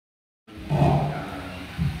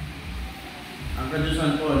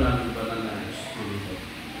kadyusan po ng banal na Espiritu.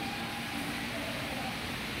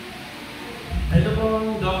 Ito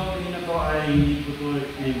pong doctrine na po ay hindi po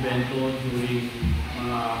ito invento during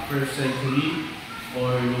mga first century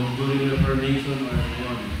or during Reformation or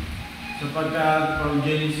ngayon. Sapagkat from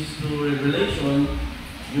Genesis to Revelation,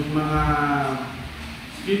 yung mga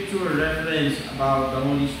scripture reference about the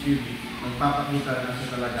Holy Spirit, nagpapakita na siya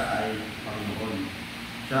talaga ay Panginoon.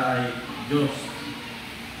 Siya ay Diyos.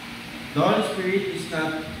 The Holy Spirit is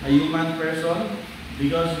not a human person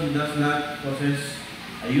because He does not possess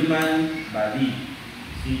a human body.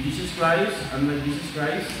 Si Jesus Christ, unlike Jesus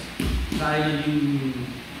Christ, siya ay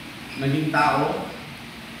naging tao,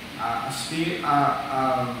 a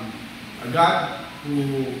God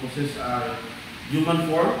who possesses a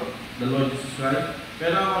human form, the Lord Jesus Christ.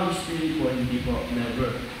 Pero ang Holy Spirit po, hindi po,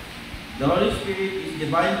 never. The Holy Spirit is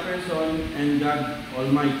divine person and God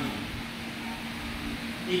Almighty,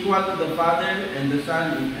 equal to the Father and the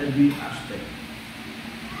Son in every aspect.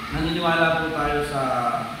 Naniniwala po tayo sa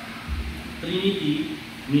Trinity,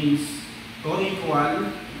 means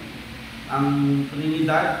co-equal ang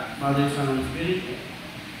Trinidad, Father, Son, and Spirit.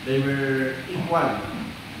 They were equal.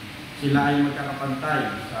 Sila ay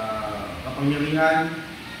magkakapantay sa kapangyarihan,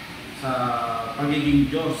 sa pagiging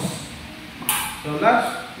Diyos. So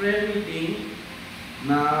last prayer meeting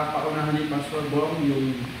na paunahan ni Pastor Bong,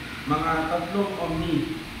 yung mga tatlong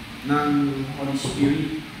omni ng Holy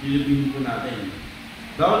Spirit, nilibing po natin.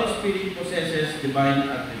 The Holy Spirit possesses divine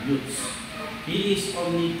attributes. He is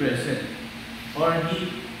omnipresent, or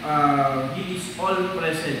He is all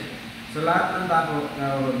present. Sa lahat ng tao,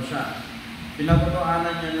 naroon siya.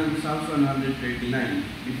 Pinapatuanan niya ng Psalms 139.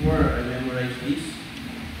 Before I memorize this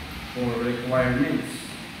for requirements,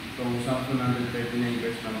 from Psalms 139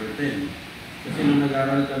 verse number 10. Kasi nung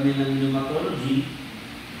nag-aral kami ng pneumatology,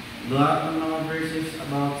 lahat ng mga verses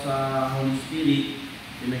about sa Holy Spirit,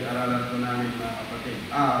 pinag-aralan ko namin mga kapatid.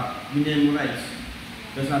 Memorize.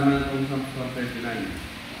 Kasama itong Psalms 139.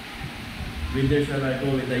 Whither shall I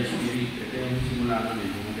go with thy spirit? Ito yung simula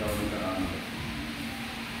namin kung hindi ako nagkakamali.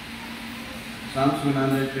 Psalms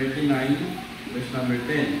 139, verse number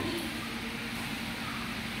 10.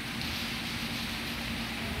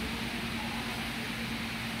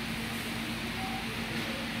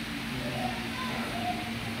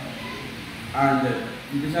 And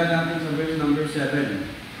umpisa natin sa verse number 7.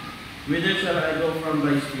 Whither shall I go from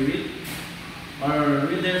thy spirit? Or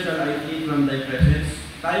whither shall I flee from thy presence?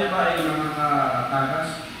 Tayo ba ay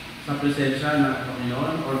makakatakas sa presensya ng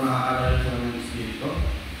Panginoon or makakalayo sa ng Espiritu?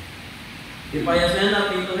 If I ascend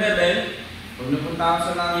up into heaven, pag napunta ako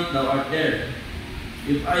sa langit, thou art there.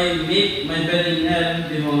 If I make my bed in hell,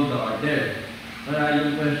 behold, thou art there. Kaya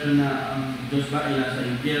yung question na ang Diyos ba ay nasa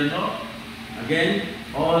impyerno? Again,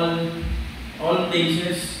 all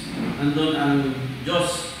places, andun ang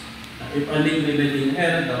Diyos. If I make my bed in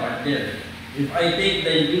hell, thou art there. If I take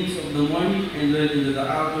thy wings of the morning and dwell into the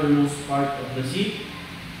outermost part of the sea,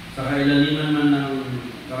 sa kailaliman man ng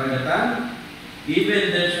karagatan,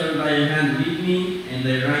 even there shall thy hand lead me, and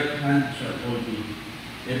thy right hand shall hold me.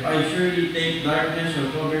 If I surely take darkness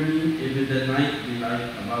shall cover me, even the night be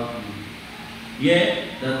light about me.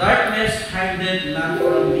 Yet the darkness hideth not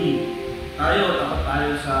from thee. Tayo, takot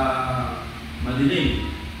tayo sa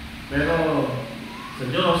madilim. Pero sa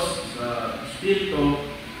Diyos, sa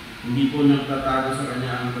Espiritu, hindi po nagtatago sa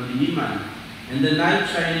Kanya ang kadiliman. And the night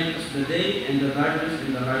shineth as the day, and the darkness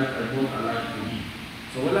and the light are both alike to thee.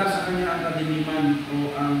 So wala sa Kanya ang kadiliman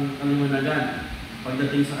o ang kaliwanagan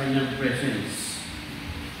pagdating sa Kanyang presence.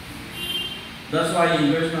 That's why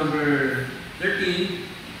in verse number 13,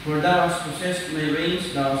 for thou hast possessed my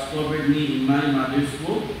reins, thou hast covered me in my mother's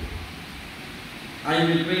womb. I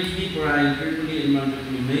will praise thee, for I am fearfully and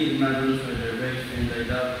wonderfully made, marvelous are thy works, and thy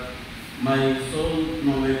love my soul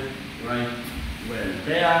knoweth right well.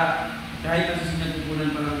 Kaya, kahit kasi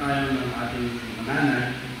sinagpupunan pa lang tayo ng ating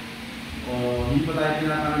nanay, o hindi pa tayo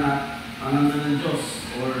pinapanganak, alam na ng Diyos,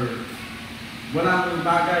 or wala pong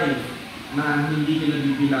bagay na hindi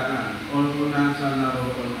kinabibilangan, or kung nasa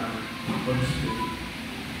naroon ang Holy Spirit.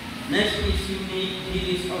 Next is,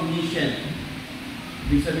 He is omniscient.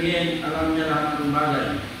 Ibig sabihin, alam niya lahat ng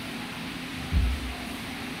bagay.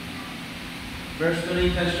 1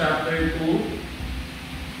 Corinthians chapter 2.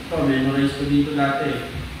 Ito, memorize ko dito dati.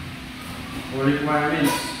 For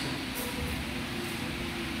requirements.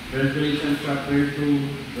 1 Corinthians chapter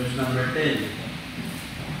 2, verse number 10.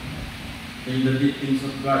 In the deep things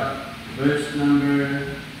of God. Verse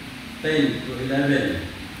number 10 to 11.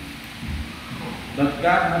 But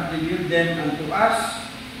God hath revealed them unto us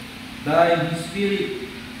by His Spirit.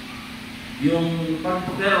 Pero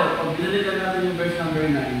pag binalikan natin yung verse number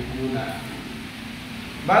 9 muna.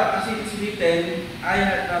 But as it is written, I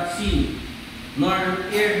have not seen, nor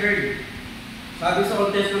ear heard. Sabi sa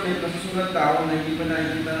Old Testament, nasusulat daw na hindi pa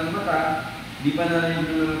nakikita ng mata, hindi pa narinig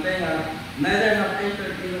ng tenga, neither have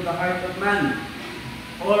entered into the heart of man,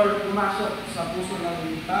 or pumasok sa puso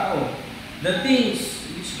ng tao, the things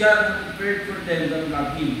which God has prepared for them that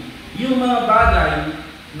love Him. Yung mga bagay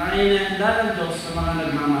na inihanda ng Diyos sa mga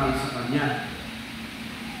nagmamahal sa Kanya.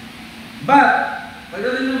 But,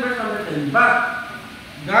 pagdating ng verse number 10, but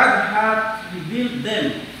God hath revealed them.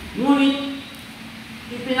 Ngunit,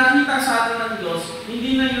 ipinakita sa atin ng Diyos,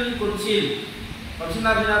 hindi na yun concealed. Pag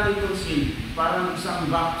sinabi natin concealed, parang isang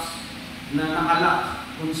box na nakalak,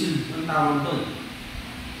 concealed ang tawag doon.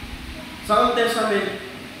 Sa Old Testament,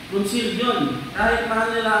 concealed yun. Kahit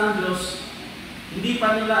mahal nila ang Diyos, hindi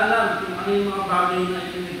pa nila alam kung ano yung mga bagay na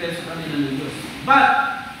itinipel sa kanila ng Diyos. But,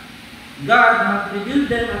 God hath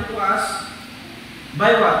revealed them unto us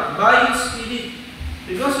by what? By His Spirit.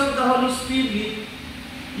 Because of the Holy Spirit,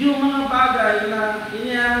 yung mga bagay na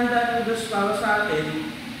inihahanda ng Diyos para sa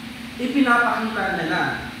atin, ipinapakita nila.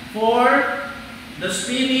 For the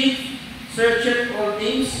Spirit searcheth all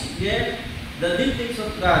things, yet the deep things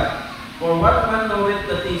of God. For what man knoweth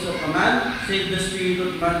the things of a man, save the spirit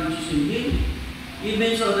of man which is in him?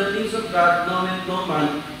 Even so the things of God knoweth no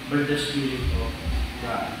man, but the Spirit of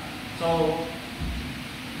God. So,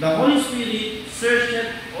 the Holy Spirit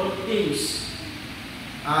searcheth all things.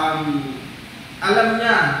 Alam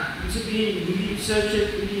niya, ibig sabihin, hindi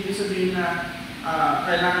searcheth, hindi ibig sabihin na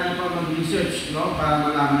kailangan niya pa mag-research, no? Para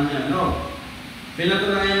malaman niya, no?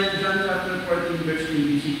 Pinatunayan ng John chapter 14 verse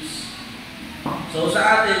 26. So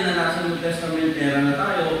sa atin na nasa New Testament era na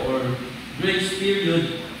tayo or grace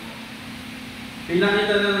period,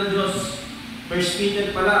 pinakita na ng Diyos, first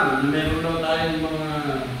Peter pa lang, na meron daw tayong mga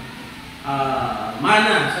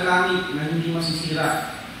mana sa langit na hindi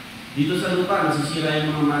masisira. Dito sa lupa, masisira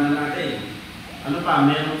yung mga mana natin. Ano pa,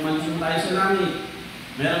 meron mansyon tayo sa langit.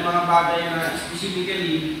 Meron mga bagay na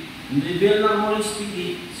specifically, reveal ng Holy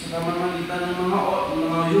Spirit sa pamamagitan ng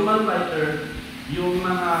mga human writer, yung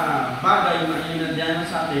mga bagay na inadyanan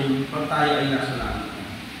sa atin pag tayo ay nasa langit.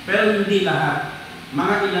 Pero hindi lahat.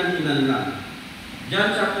 Mga ilan-ilan lang.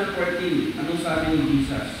 John chapter 14, anong sabi ni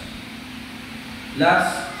Jesus?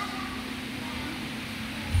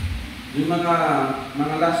 Yung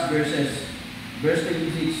mga last verses. Verse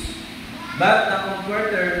 26. But the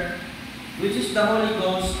Comforter, which is the Holy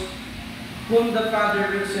Ghost, whom the Father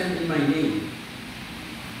will send in my name.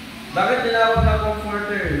 Bakit tinawag na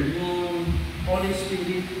Comforter? Yung Holy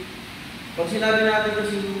Spirit. Pag sinabi natin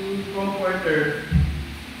kasi Comforter,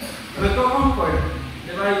 nagko-comfort.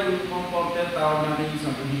 Diba yung comforter tawag natin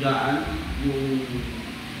sa pahigaan, yung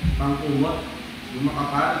pangkumot, yung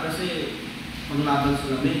makapal, kasi panglaban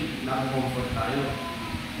sa lamig, naka-comfort tayo.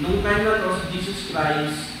 Nung time na to, si Jesus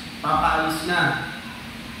Christ, papaalis na.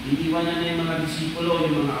 Iniwan niya na yung mga disipulo,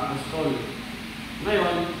 yung mga apostol.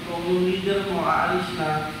 Ngayon, kung yung leader mo aalis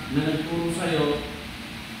na nagturo sa'yo,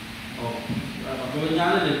 pagkawan niya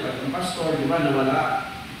na, ang pastor, di ba,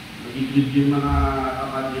 nawala. Nag-iglib yung mga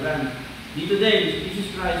kapatiran. Dito din, si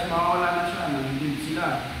Jesus Christ, makawala na siya, nag-iglib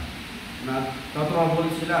sila. Nag-trouble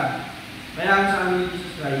sila. Kaya ang sabi ni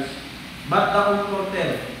Jesus Christ, but the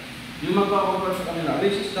Comforter, yung magpa-comfort sa kanila,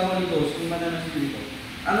 which is the Holy Ghost, yung Banal na Espiritu.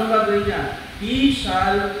 Anong gagawin niya? He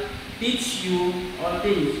shall teach you all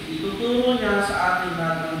things. Ituturo niya sa atin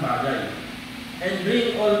lahat ng bagay. And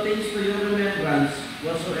bring all things to your remembrance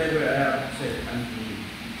whatsoever I have said unto you.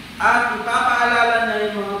 At ipapaalala niya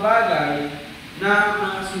yung mga bagay na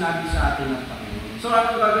mga sinabi sa atin ng Panginoon. So,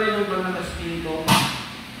 ano gagawin ng Banal na Espiritu?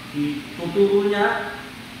 Ituturo niya,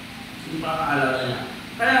 ipapaalala niya.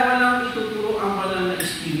 Kaya walang ituturo ang Banal na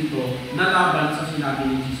Espiritu na laban sa sinabi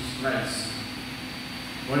ni Jesus Christ.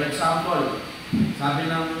 For example, sabi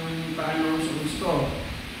ng Panginoon sa Kristo,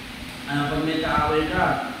 pag may kaaway ka,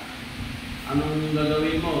 anong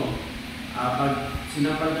gagawin mo? Pag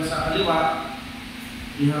sinampal ka sa kaliwa,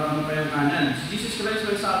 iharap mo pa yung kanan. Si Jesus Christ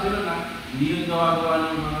ay sabi nun hindi yung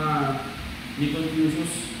gawa-gawa ng mga ni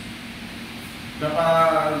Confucius.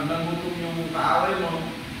 Kapag nagutom yung kaaway mo,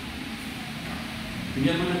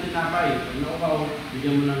 bigyan mo ng tinapay. Pag naupaw,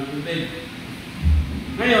 bigyan mo ng tubig.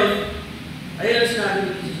 Ngayon, ayun ang sinabi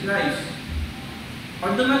ni Jesus Christ.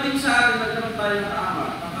 Pag dumating sa atin, nagkaroon tayo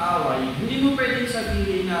ng kaaway, hindi mo pwedeng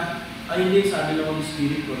sabihin na, hindi, sabi ng Holy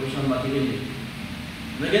Spirit ko, siyang batiin.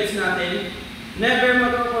 Nagets natin? Never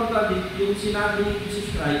mag-contradict yung sinabi ni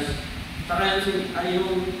Jesus Christ, saka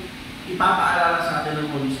yung ipapaalala sa atin ng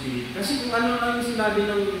Holy Spirit. Kasi kung ano lang yung sinabi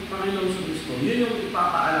ng Panginoon sa Kristo, yun yung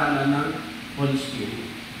ipapaalala ng Holy Spirit.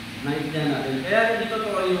 Naintindihan natin. Kaya hindi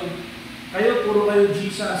totoo yung puro kayo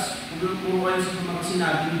Jesus, puro kayo sa mga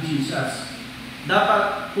sinabi ni Jesus.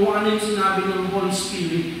 Dapat kung ano yung sinabi ng Holy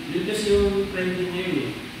Spirit, yun kasi yung trending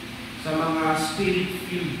ngayon sa mga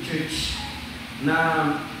Spirit-filled church na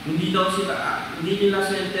hindi nila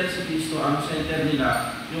center sa Kristo, ang center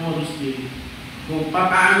nila yung Holy Spirit. Kung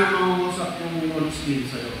paano mangungusap yung Holy Spirit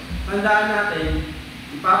sa'yo. Tandaan natin,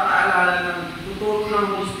 tuturo ng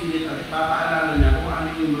Holy Spirit at ipapaalala niya kung ano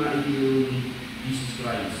yung mga ideology ni Jesus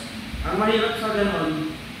Christ. Ang mahirap sa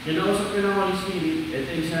ganon, kinausap ko ng Holy Spirit, ito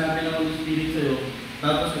yung sinabi ng Holy Spirit sa'yo,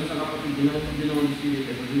 tapos yung sa kapatid, kinausap din ng Holy Spirit,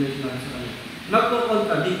 ito yung sinabi sa kanya.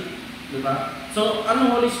 Nagko-contradict, diba? So,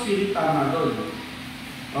 ano Holy Spirit tama doon?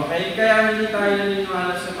 Okay? Kaya hindi tayo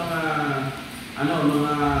naniniwala sa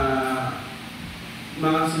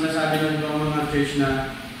mga sinasabi ng mga church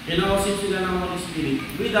na kinausap sila ng Holy Spirit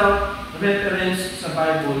without reference sa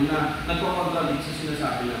Bible na nagko-contradict sa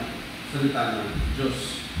sinasabi ng salita ng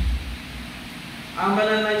Diyos. Ang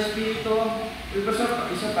banal na Espiritu,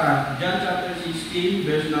 isa pa, John chapter 16,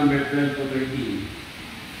 verse number 12 to 13.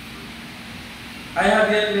 I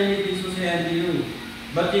have yet many things to say unto you,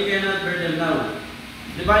 but you cannot bear them now.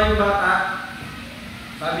 Di ba yung bata?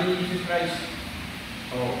 Sabi ni Jesus Christ,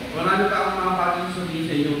 marami pa akong mga bagay sabihin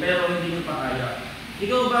sa inyo, pero hindi nyo pa kaya.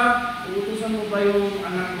 Ikaw ba, uutusan mo ba yung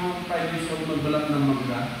anak mo 5 years old magbalat ng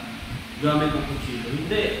mangga gamit ng kutsilo?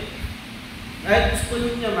 Hindi. Kahit gusto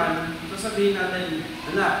nyo naman, sasabihin natin,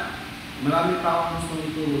 anak, marami pa akong gustong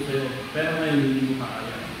ituro sa'yo, pero ngayon hindi mo pa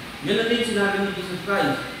kaya. Ganun din sinabi ni Jesus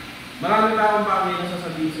Christ, marami pa akong bagay na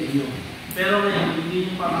sasabihin sa inyo, pero ngayon hindi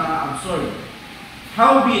mo pa ma-absorb.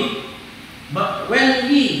 Howbeit, but when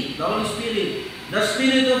He, the Holy Spirit, the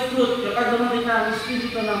Spirit of truth, kapag dumating na ang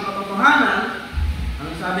Espiritu ng katotohanan,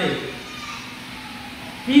 ang sabi,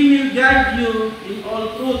 He will guide you in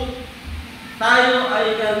all truth. Tayo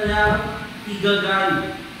ay kanyang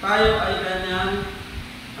igagay. Tayo ay kanyang,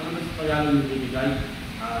 ano ba sa Tagalog yung ibigay?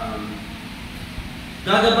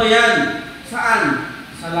 Gagabayan. Saan?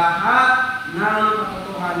 Sa lahat ng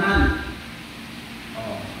katotohanan.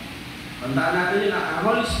 Tandaan natin yun na ang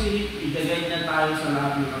Holy Spirit, igagay na tayo sa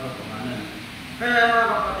lahat ng katotohanan. Kaya mga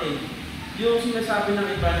kapatid, yung sinasabi ng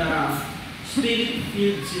iba na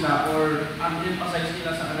Spirit-filled sila or ang emphasize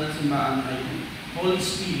nila sa kanilang simbahan ay Holy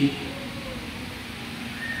Spirit.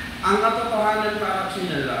 Ang katotohanan para sa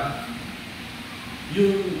nila,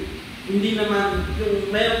 yung hindi naman,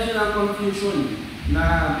 yung mayroon silang confusion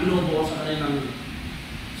na binubuo sa kanilang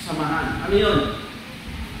samahan. Ano yun?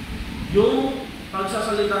 Yung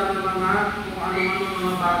pagsasalita ng mga kung ano-ano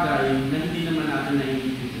mga bagay na hindi naman natin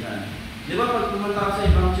naiintindihan. Di ba pag pumunta sa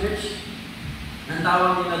ibang church, ang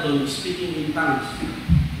tawag nila doon, speaking in tongues.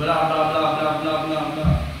 Bla bla bla bla bla bla bla.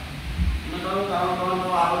 Nagkaroon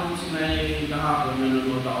ako dun sa may kahapon na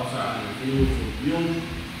nanonood ako sa YouTube. Yung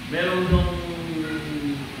meron doon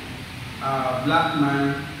black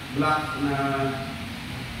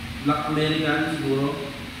American siguro.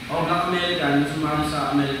 O black American na sumali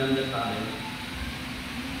sa American Got Talent.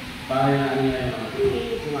 Parang ano yan.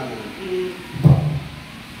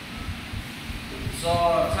 So,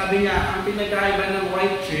 sabi niya, ang pinagkaiba ng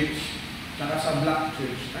white church saka sa black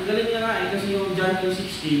church. Ang galing niya nga kasi yung John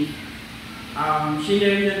 16,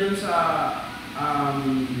 share niya dun sa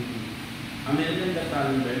American Got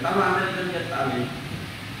Talent. Tama, American Got Talent.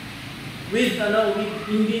 With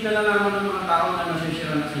hindi nalalaman ng mga tao na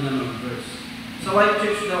nasishira na sila ng verse. Sa white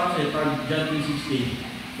church daw kasi, pag John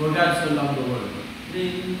 16, for God so loved the world.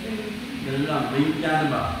 Ganun lang, may piano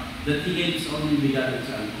ba? That He gave His only begotten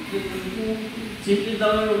Son. Simple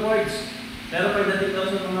daw yung words. Pero pagdating daw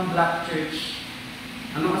sa mga black church,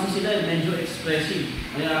 ano kasi sila, medyo expressive.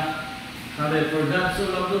 Kaya, sabi, for God so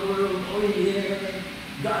loved the world, oh yeah,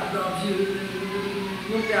 God loves you.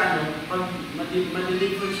 Yung piano, pag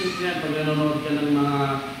madidifferentiate yan, pag nanonood ka ng mga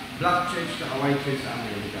black church at white church sa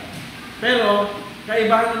Amerika. Pero,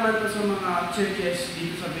 kaibahan naman ito sa mga churches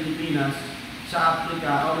dito sa Pilipinas, sa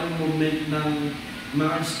Africa, o yung movement ng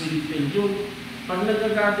mga spiritual. Yung pag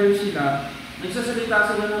nag-gather sila, nagsasalita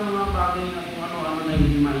sila ng mga bagay na kung ano-ano na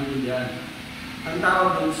hindi maintindihan. Ang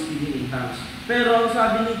tawag ng speaking in tongues. Pero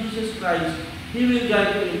sabi ni Jesus Christ, He will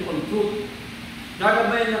guide you in all truth.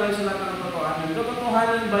 Gagabayan na kayo sa lahat ng katotohanan.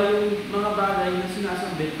 Katotohanan ba yung mga bagay na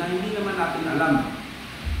sinasabit na hindi naman natin alam?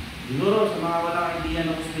 Siguro sa mga walang idea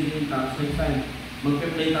ng speaking in tongues, next time,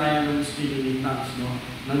 magpe-play tayo ng speaking in tongues, no?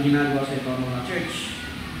 Nang ginagawa sa ibang mga church.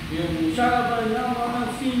 Yung Shabbat na mga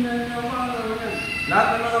fina na mga lahat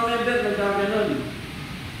ng mga member nagkaganon.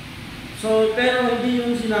 So, pero hindi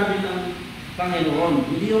yung sinabi ng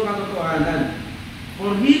Panginoon, hindi yung katotohanan.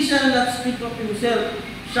 For He shall not speak of Himself.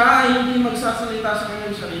 Siya ay hindi magsasalita sa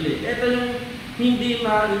kanyang sarili. Ito yung hindi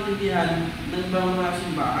maintindihan ng mga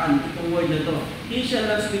simbahan itong word na to. He shall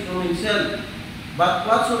not speak of himself, but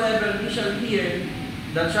whatsoever he shall hear,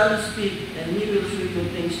 that shall speak, and he will show you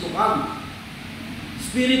things to come.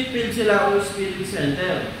 Spirit-filled sila o Spirit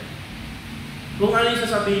Center. Kung ano yung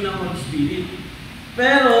sasabihin ng Holy Spirit.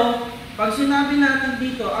 Pero, pag sinabi natin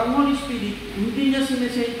dito, ang Holy Spirit, hindi niya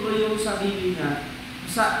sinesentro yung sarili niya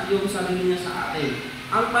sa atin.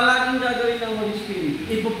 Ang palaging gagawin ng Holy Spirit,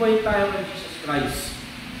 ipo-point tayo kay Jesus Christ.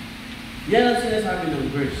 Yan ang sinasabi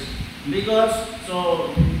ng verse. Because,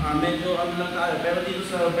 medyo lang tayo, pero dito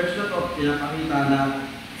sa verse na to, pinapakita na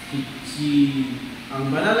ang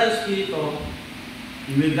banal na Espiritu,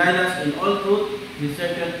 He will guide us in all truth, He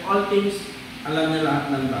searcheth all things, alam niya lahat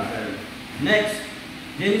ng bagay. Next,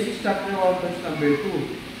 Genesis chapter 1, verse number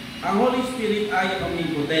 2. Ang Holy Spirit ay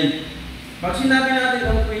omnipotent. Pag sinabi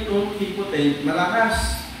natin omnipotent,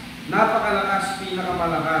 malakas, napakalakas,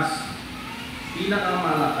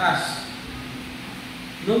 pinakamalakas.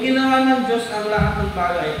 Nung ginawa ng Diyos ang lahat ng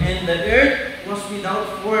bagay, and the earth was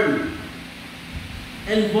without form,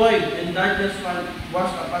 and void, and darkness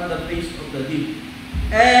was upon the face of the deep.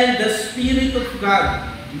 And the Spirit of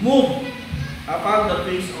God moved upon the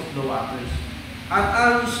face of the waters. At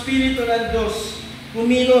ang Espiritu ng Diyos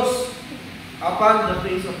kumilos upon the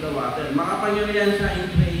face of the water. Makapangyarihan siya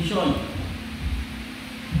in creation.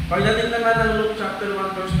 Pagdating naman ng Luke chapter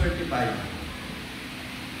 1 verse 35.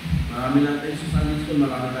 Marami natin sa Sunday School,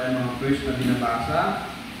 marami tayong mga verse na binabasa.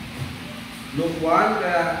 Luke 1,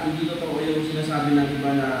 kaya hindi totoo yung sinasabi ng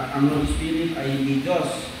iba na ang Holy Spirit ay hindi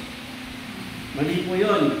Diyos. Mali po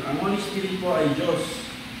yun. Ang Holy Spirit po ay Diyos.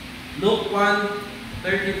 Luke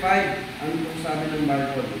 1:35 ang sabi ng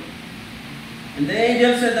Bible. And the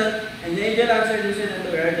angel answered and said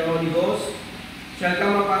unto her, the Holy Ghost shall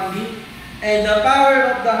come upon thee, and the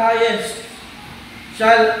power of the highest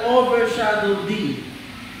shall overshadow thee.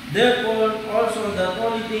 Therefore also the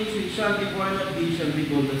holy things which shall be born of thee shall be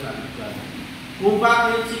called the Son of God. Kung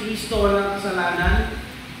bakit si Kristo walang kasalanan,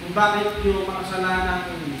 kung bakit yung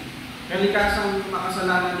kalikasang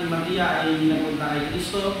makasalanan ni Maria ay napunta kay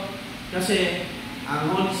Kristo, kasi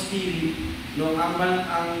ang Holy Spirit, ang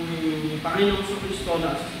Panginoong Kristo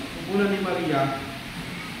na pupunan ni Maria,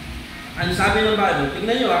 ang sabi ng Bible,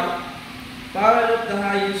 tingnan nyo power of the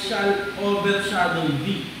highest shall overshadow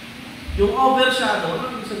thee. Yung overshadow,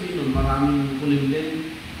 ano ibig sabihin nun? Maraming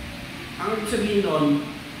kulimlim. Ang ibig sabihin nun,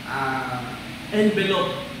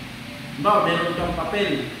 envelope. Diba, meron kang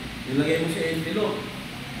papel, nilagay mo sa envelope.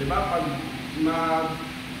 Diba, pag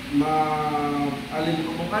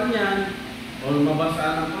alimubukan yan, o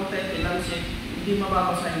mabasa ng konti, ilansit, hindi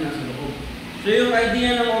mababasahin na sa loob. So yung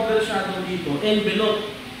idea ng overshadow dito,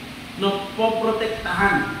 envelope, no,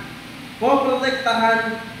 poprotektahan.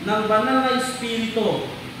 Poprotektahan ng banal na Espiritu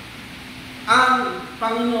ang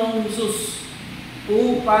Panginoong Hesus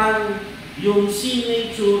upang yung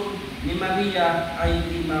signature ni Maria ay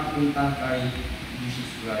hindi mapunta kay Jesus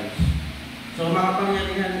Christ. So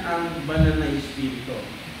makapangyarihan ang banal na Espiritu.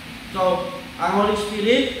 So, ang Holy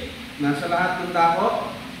Spirit, nasa lahat ng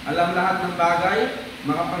tao, alam lahat ng bagay,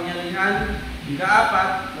 makapangyarihan.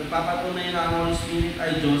 Ika-apat, nagpapatunay na ang Holy Spirit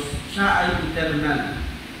ay Diyos, siya ay eternal.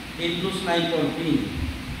 Hebrews 9:14.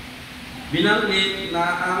 Binanggit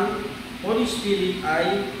na ang Holy Spirit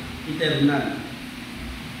ay eternal.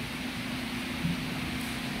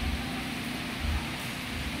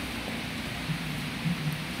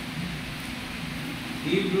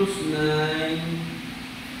 Hebrews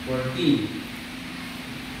 9:14.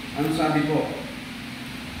 Ano sabi po?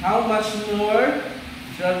 How much more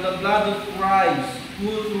shall the blood of Christ,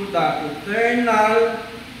 who through the eternal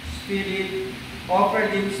Spirit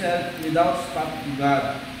offered himself without spot to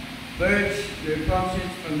God, purge your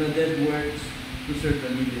conscience from the dead works to serve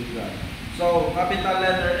the living God. So, capital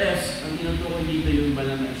letter S, ang tinutukoy dito yung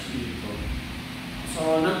banal na Espiritu.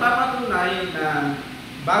 So, nagpapatunay na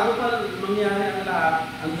bago pa mangyari ang lahat,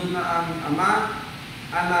 andun na ang Ama,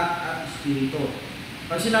 Anak, at Espiritu.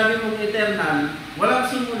 Pag sinabi mong eternal, walang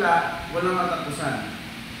simula, walang katapusan.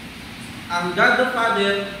 Ang God the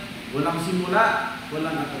Father, walang simula,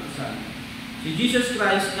 walang katapusan. Si Jesus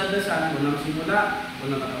Christ, God the Son, walang simula,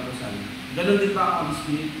 walang katapusan. Ganon din ba ang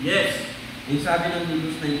Spirit? Yes. Yung sabi ng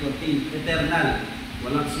Hebrews 9:14, eternal,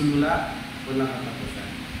 walang simula, walang katapusan.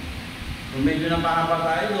 So medyo napahaba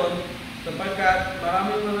tayo doon, sapagkat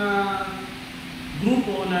maraming mga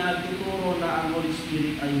grupo na nagtuturo na ang Holy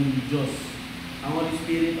Spirit ay hindi Diyos. Ang Holy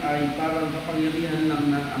Spirit ay parang kapangyarihan lang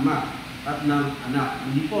ng Ama at ng Anak.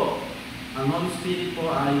 Hindi po. Ang Holy Spirit po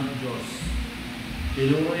ay Diyos.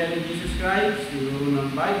 Tinuro yan ni Jesus Christ, tinuro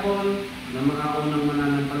ng Bible, ng mga unang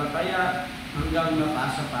mananampalataya, hanggang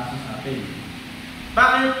napasa-pasa sa atin.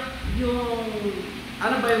 Bakit yung,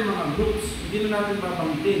 ano ba yung mga groups, hindi na natin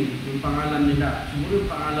babangkin yung pangalan nila. Siguro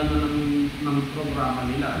yung pangalan na ng programa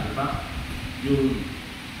nila, di ba? Yung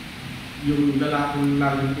lalaking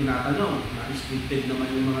laging tinatanong, na scripted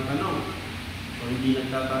naman yung mga tanong. So hindi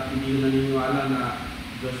naniniwala na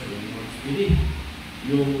Diyos yung Holy Spirit.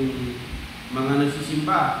 Yung mga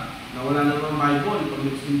nagsisimba, na wala namang Bible pag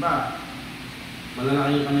nagsimba,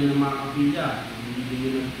 malalaki yung kanilang mga kapilya, hindi din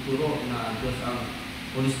yung nagtuturo na Diyos ang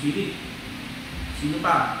Holy Spirit. Sino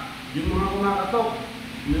pa? Yung mga kumakatok,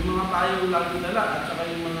 yung mga payong laging dala, at saka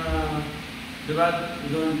yung mga, diba,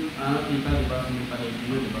 doon, kita, diba, sa mga palengke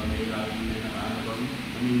nyo, diba, may laging may doon,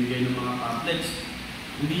 namimigay ng mga pamphlets.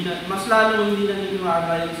 Mas lalo hindi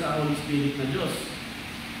naniniwala yun sa Holy Spirit na Diyos.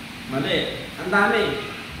 Mali. Ang dami.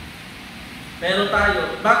 Pero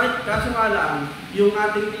tayo, bakit kaso nga lang, yung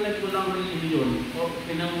ating pinagmulang religion o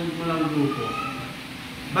pinagmulang grupo,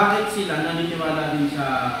 bakit sila naniniwala din sa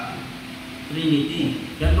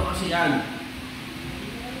Trinity? Ganito kasi yan.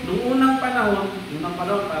 Nung unang panahon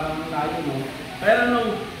parang malayo, no?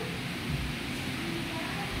 Pero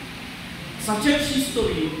sa church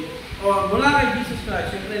history, o mula kay Jesus Christ,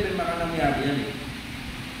 siyempre may mga nangyari yan eh.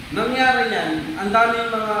 Nangyari yan, ang daming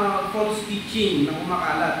mga false teaching na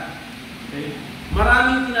kumakalat. Okay?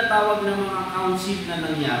 Maraming tinatawag ng mga council na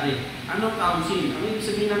nangyari. Anong council? Ang ibig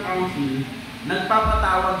sabihin ng council,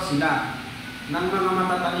 nagpapatawag sila ng mga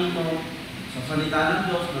matatalino sa salita ng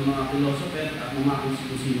Diyos, ng mga philosopher at ng mga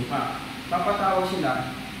kung sino pa. Papatawag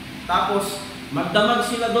sila. Tapos, magdamag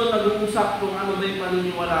sila doon, nag-uusap kung ano ba yung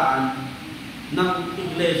paniniwalaan ng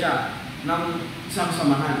iglesia, ng isang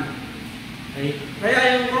samahan. Okay? Kaya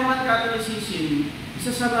yung Roman Catholicism,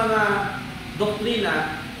 isa sa mga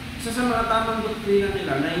doktrina, isa sa mga tamang doktrina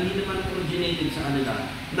nila na hindi naman originated sa kanila,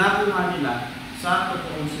 nakuha nila sa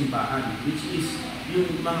totoong simbahan, which is yung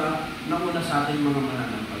mga nauna sa ating mga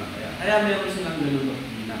mananampalataya. Kaya meron silang ganun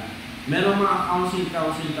doktrina. Meron mga council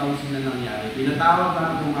na nangyari. Pinatawag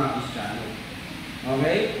ba ng mga Kristiyano?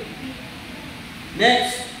 Okay?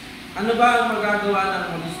 Next, ano ba ang magagawa ng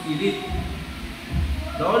Holy Spirit?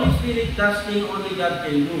 The Holy Spirit does things only God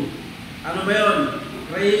can do. Ano ba yun?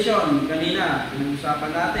 Creation, kanina,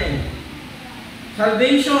 pinag-usapan natin.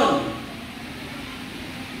 Salvation.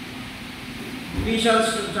 Ephesians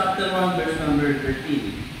chapter 1, verse number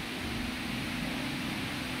 13.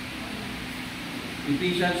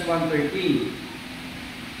 Ephesians 1:13.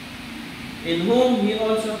 In whom he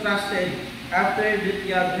also trusted after that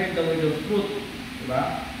he had heard the word of truth.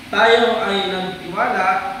 Diba? Tayo ay nagtiwala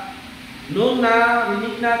nung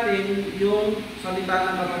narinig natin yung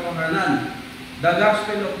salita ng katotohanan. The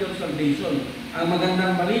gospel of your salvation. Ang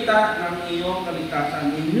magandang balita ng iyong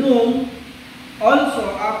kaligtasan. In whom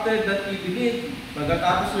also after that we believe,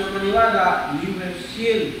 pagkatapos ng maniwala, we were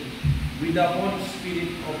sealed with the Holy Spirit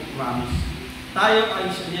of promise. Tayo ay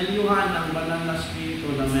sinalyuhan ng banal na spirito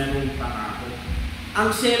na merong pangako. Ang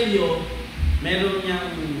selyo, meron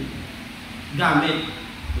niyang gamit.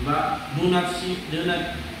 Diba? Do not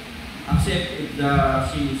accept if the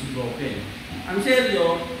seal is broken. Ang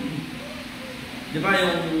selyo, diba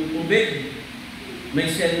yung tubig, may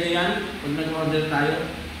selyo yan pag nag-order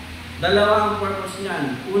tayo. Dalawa ang purpose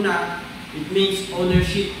niyan. Una, it means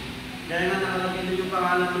ownership. Kaya nga nakalagay din yung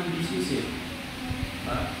pangalan ng business eh.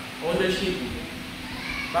 Ownership.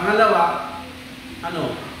 Pangalawa,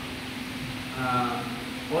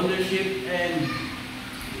 ownership and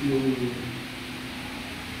yung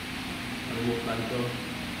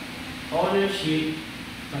ownership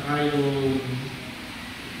saka yung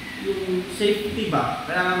safety ba?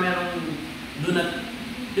 Kaya nga merong do not,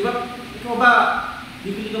 di ba, ikaw ba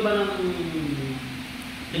bibili ka ba ng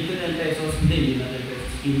 10 pesos? Hindi na 10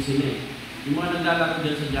 pesos, 15 na eh. Yung mga naglalakad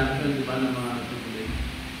dyan sa junction, di ba, ng mga natutuloy.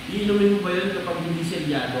 Iinumin mo ba yun kapag hindi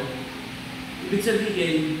selyado? Ibig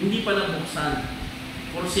sabihin, hindi pa nabuksan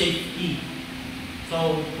for safety.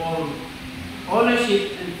 So, for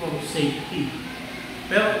ownership and for safety.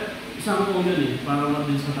 Pero, isang po yun eh, para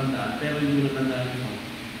mabilis matandaan. Pero hindi matandaan yun.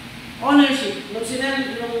 Ownership, nung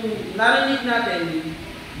narinig natin,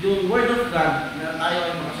 yung Word of God, na tayo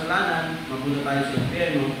ay makasalanan, magulo tayo sa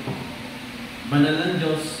impyerno, banal ng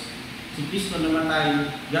Diyos, si Kristo namatay,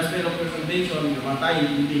 gospel of salvation, namatay,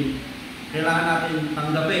 hindi. Kailangan natin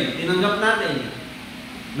tanggapin. Tinanggap natin.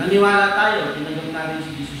 Naniwala tayo, tinanggap natin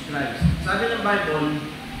si Jesus Christ. Sabi ng Bible,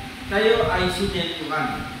 kayo ay sinetyuhan.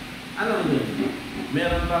 Ano yun?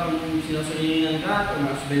 Meron bang sinusulinan ka,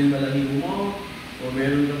 tumas ba yung balahibo mo, o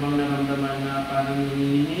meron ka bang naramdaman na parang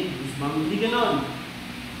nanginginig, usbang, hindi ganon.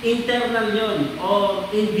 Internal yun, o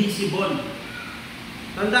invisible.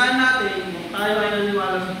 Tandaan natin, kung tayo ay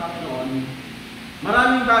naniwala sa Panginoon,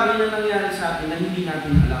 Maraming bagay na nangyari sa atin na hindi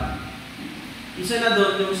natin alam. Isa na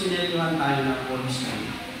doon yung sinelyuhan tayo ng Holy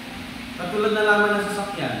Spirit. Katulad na lamang ng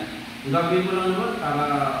sasakyan, ang gagawin mo lang naman para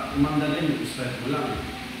umandalin, i-start mo lang.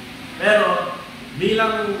 Pero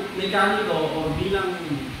bilang mekaniko o bilang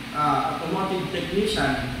automotive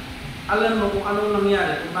technician, alam mo kung anong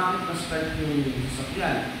nangyari, kung bakit na-start yung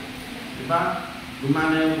sasakyan. Diba?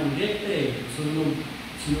 Gumana yung kuryente,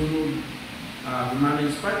 gumana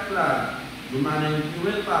yung spark plug, gumana yung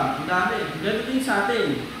fuel pump, ang dami. Ganito din sa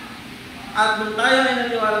atin. At nung tayo ay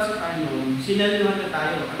naniwala sa Panginoon, sinalihan na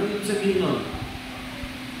tayo. Anong ibig sabihin nun?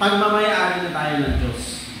 Pagmamayari na tayo ng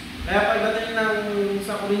Diyos. Kaya pagdating ng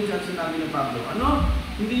sa Corinthians, sinabi ni Pablo, ano?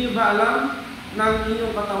 Hindi niyo ba alam ng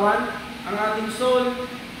inyong katawan, ang ating soul,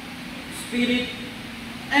 spirit,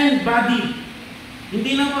 and body?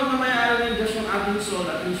 Hindi lang pagmamayari ng Diyos yung ating soul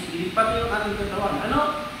at yung spirit, pati yung ating katawan.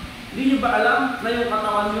 Ano? Hindi niyo ba alam na yung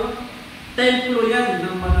katawan niyo? Templo yan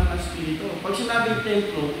ng banal na Espiritu. Pag sinabing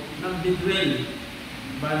templo, nagdidwell.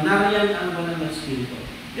 Nariyan ang banal na Espiritu.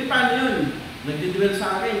 E paano yun? Nagdidwell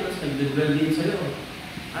sa akin, tapos nagdidwell din sa'yo.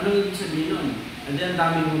 Anong ibig sabihin nun? And then, ang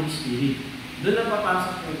daming Holy Spirit. Doon na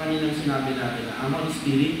papasok yung kaninang sinabi natin na ang Holy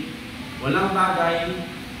Spirit, walang bagay,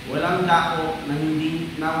 walang dako na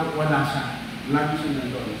hindi wala siya. Lagi siya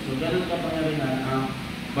nandun. So, ganun kapangyarihan ang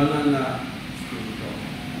banal na Espiritu.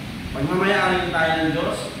 Pagmamayari tayo ng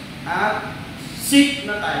Diyos, at sick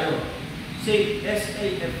na tayo. Sick,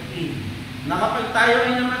 S-A-F-T. Na kapag tayo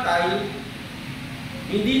ay namatay,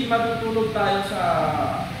 hindi matutulog tayo sa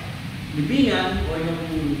libingan o yung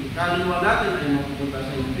kaluluwa natin ay mapupunta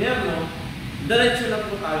sa impyerno, diretso na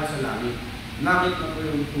po tayo sa langit. Langit na po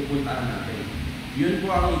yung pupuntaan natin. Yun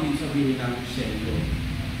po ang ibig sabihin ng Sendo.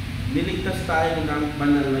 Niligtas tayo ng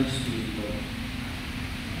banal na Espiritu.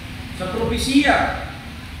 Sa propesiya,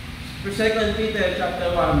 2 Peter chapter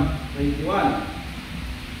 1, 21.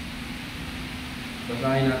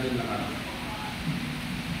 Basahin natin lahat.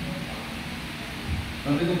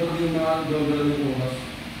 Sabi ko pag yung mga gagawin ng oras,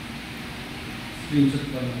 screenshot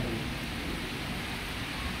ka natin.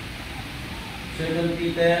 2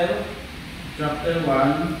 Peter chapter 1.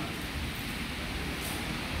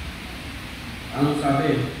 Ano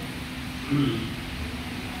sabi?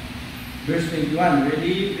 Verse 21.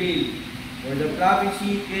 Ready, read. For the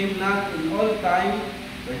prophecy came not in all time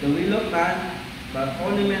by the will of man, but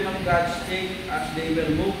holy men of God spake as they were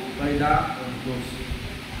moved by the Holy Ghost.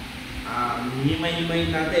 Himay-himay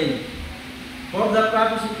natin. For the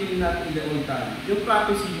prophecy came not in the old time. Yung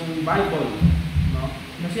prophecy, yung Bible. No?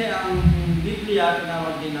 Kasi ang Biblia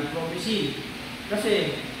tinawag din ng prophecy.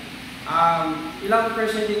 Kasi ilang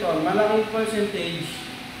percent ito, malaking percentage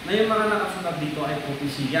na yung mga nakasulat dito ay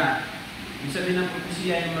propesya. Ibig sabihin ng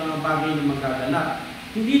propesya yung mga bagay na magaganap.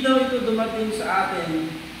 Hindi daw ito dumating sa atin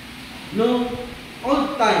no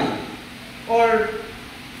old time. Or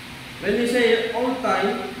when we say old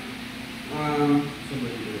time,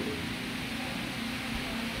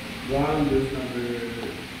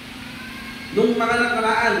 nung mga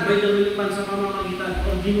nakaraan, by the will sa pamamagitan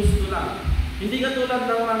o ginusto lang. Hindi katulad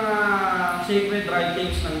ng mga sacred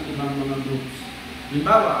writings ng ibang mga groups.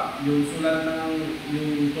 Halimbawa, yung sulat ng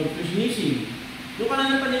yung Confucianism. Yung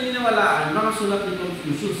kanilang paniniwalaan, mga sulat ni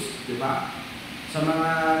Confucius, di ba? Sa mga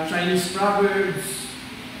Chinese proverbs,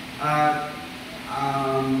 at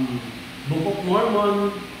Book of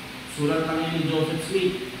Mormon, sulat ng ni Joseph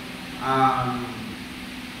Smith,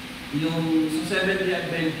 yung sa Seventh-day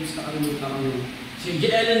Adventist, nakalimutan ko yung si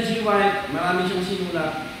Ellen G. White, marami siyang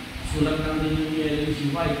sinulat, sulat lang din yung Ellen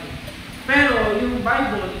G. White. Pero yung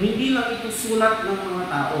Bible, hindi lang ito sulat ng mga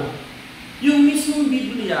tao. Yung mismong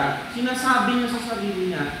Biblia, sinasabi niya sa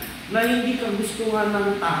sarili niya na hindi kagustuhan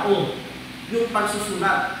ng tao yung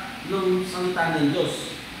pagsusulat ng salita ng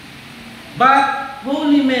Diyos. But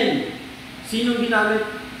holy men, sino ginamit?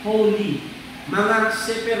 Holy. Mga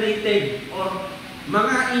separated or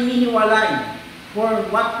mga ininiwalay. For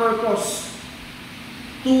what purpose?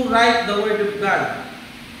 To write the Word of God.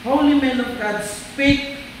 Holy men of God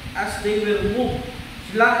spake as they were moved.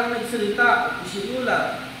 Sila ay nagsalita,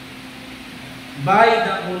 isinulat by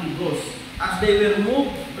the Holy Ghost. As they were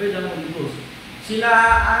moved by the Holy Ghost. Sila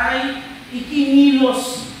ay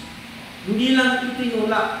ikinilos. Hindi lang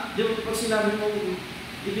itinulak. Di ba pag sinabi mo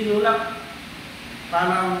itinulak,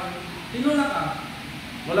 parang tinulak ka.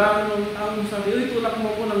 Wala namang ang sabi, uy, tulak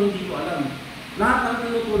mo ko nang hindi ko alam. Lahat ng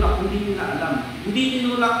tinutulak, hindi nila alam. Hindi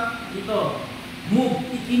tinulak ito. Move,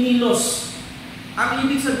 ikinilos. Ang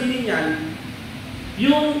ibig sabihin niyan,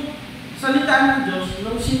 yung salita ng Diyos,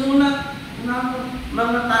 nung sinulat ng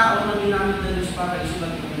mga tao na ginamit ng Diyos para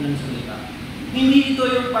isulat ng kanyang salita. Hindi ito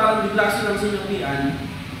yung parang bigla silang sinabihan,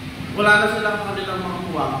 wala na silang kanilang mga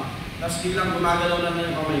puwang, tapos biglang gumagalaw lang na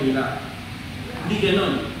yung kamay nila. Hindi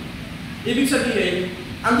ganon. Ibig sabihin,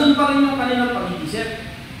 andun pa rin yung kanilang pag-iisip,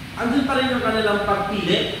 andun pa rin yung kanilang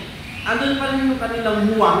pagpili, andun pa rin yung kanilang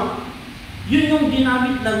muwang. Yun yung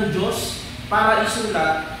ginamit ng Diyos para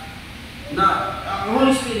isulat na ang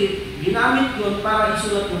Holy Spirit, ginamit yun para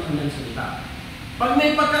isulat yung kanyang salita. Pag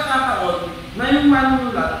may pagkakataon na yung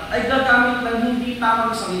manunulat ay gagamit ng hindi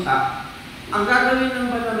tamang salita, ang gagawin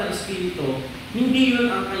ng banal na Espiritu, hindi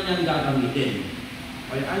yun ang kanyang gagamitin.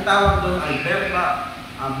 Okay, ang tawag doon ay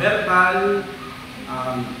verbal,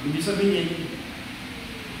 ibig sabihin,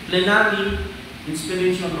 plenary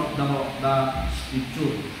inspiration of the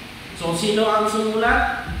Scripture. So, sino ang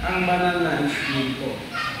sumulat? Ang banal na Espiritu.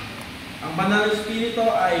 Ang banal na Espiritu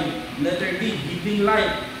ay letter D, giving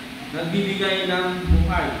life, nagbibigay ng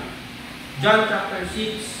buhay. John chapter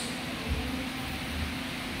 6,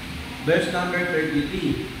 verse number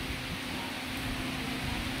 33.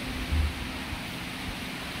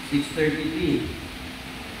 6:33.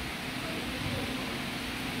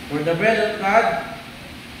 For the bread of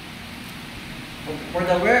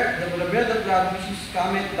God, which is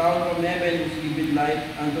cometh down from heaven, is giving life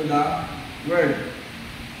unto the world.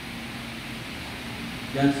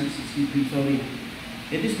 John 6:63, sorry.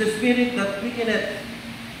 It is the Spirit that quickeneth,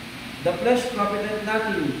 the flesh profiteth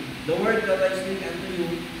nothing. The word that I speak unto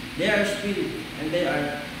you, they are spirit, and they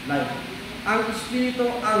are life. Ang Espiritu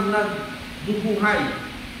ang nagbubuhay.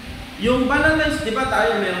 Yung banal na, di ba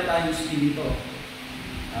tayo, meron tayong Espiritu?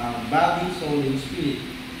 Body, soul, and spirit.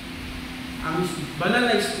 Ang banal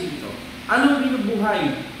na Espiritu, anong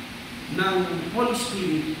binubuhay ng Holy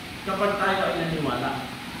Spirit kapag tayo ay naniwala?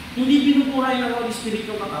 Hindi binubuhay ng Holy Spirit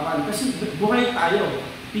yung katawan kasi buhay tayo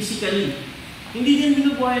physically. Hindi din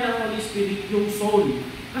binubuhay ng Holy Spirit yung soul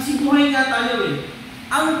kasi buhay nga tayo eh.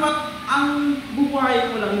 Ang bubuhay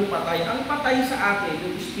ko lang yung patay. Ang patay sa atin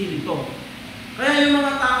yung Espiritu. Kaya yung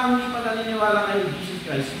mga taong hindi pa naniniwala kay Jesus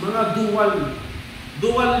Christ, mga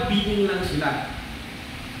dual being lang sila.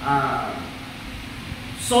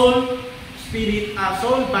 Soul, spirit,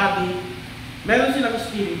 soul, body, meron silang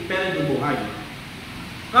spirit pero bubuhay.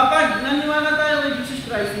 Kapag naniwala tayo kay Jesus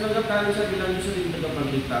Christ, nanggap tayo sa bilang Diyos rin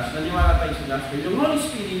tagapagligtas, naniwala tayo sa gospel, yung Holy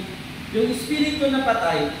Spirit, yung Espiritu na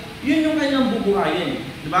patay, yun yung kanyang bubuhayin.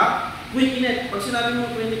 Diba? Quickenet. Pag sinabi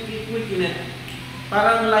mo quickenet,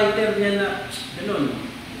 parang lighter niya na, ganun,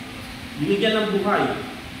 binigyan ng buhay.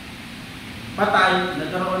 Patay,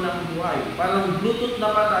 nagkaroon ng buhay. Parang Bluetooth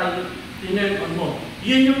na patay, tinurn on mo.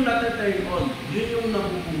 Yun yung nata-turn on. Yun yung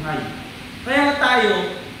nabubuhay. Kaya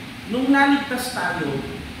tayo, nung naligtas tayo,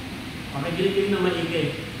 makikinig na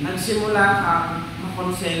maigi, nagsimula kang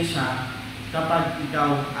makonsensya kapag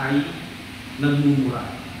ikaw ay nagmumura.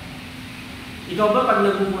 Ikaw ba pag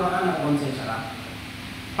nagmumura ka, nakonsensya ka?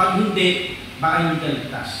 Pag hindi, baka hindi ka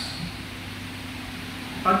ligtas.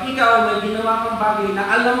 Pag ikaw may ginawa kang bagay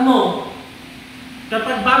na alam mo,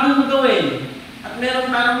 kapag bago mo gawin, at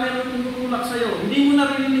parang meron tumutulak sa'yo, hindi mo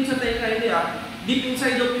naririnig sa teka, hindi deep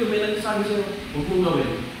inside of you, may nagsasabi sa'yo, huwag mong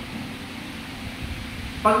gawin.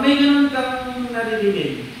 Pag may ganun kang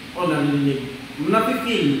naririnig,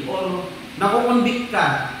 napipil, o nakukonvict ka,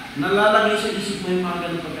 nalalagay sa isip mo yung mga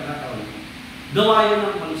ganun pagkakataon, gawa yun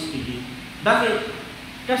ng Holy Spirit. Bakit?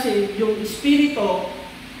 Kasi yung Espiritu,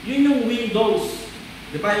 yun yung windows.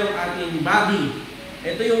 Di ba yung ating body?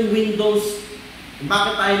 Ito yung windows. Kung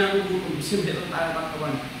bakit tayo nagugutom? Kasi meron tayong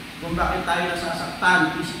katawan. Kung bakit tayo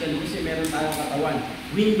nasasaktan physically? Kasi meron tayong katawan.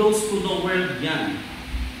 Windows to the world yan.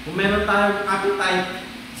 Kung meron tayong appetite,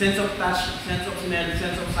 sense of touch, sense of smell,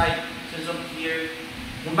 sense of sight, sense of hear.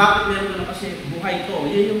 Kung bakit meron na kasi buhay to,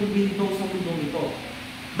 yan yung windows sa mundo ito.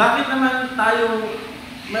 Bakit naman meron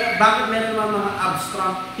naman mga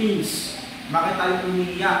abstract things? Bakit tayo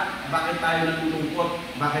umiiyak? Bakit tayo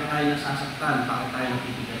nalulungkot? Bakit tayo nasasaktan? Bakit tayo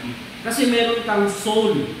nakikigati? Kasi meron kang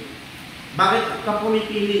soul. Bakit ka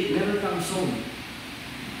pumipili? Meron kang soul.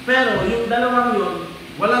 Pero yung dalawang yun,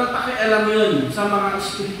 walang pakialam yun sa mga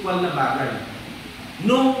spiritual na bagay.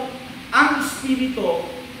 Nung ang Espiritu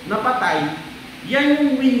na patay, yan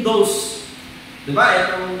yung windows. Diba?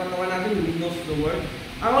 Ito ang katawan natin, windows of the world.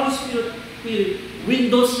 Ang Holy Spirit,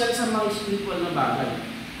 windows yan sa mga spiritual na bagay.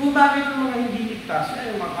 Kung bakit yung mga hindi ligtas,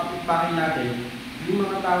 yung mga kapitbahay natin, yung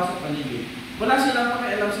mga tao sa paligid, wala silang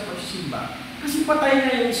pakialam sa pagsisimba. Kasi patay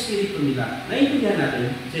na yung Espiritu nila. Naintindihan natin?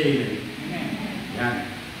 Say amen. Yan.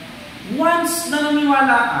 Once na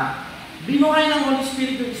naniwala ka, binuhay ng Holy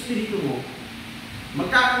Spirit yung Espiritu mo,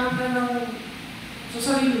 magkakaroon ka ng sa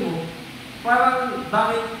sarili mo, parang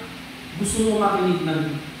bakit gusto mo makinig ng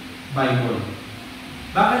Bible?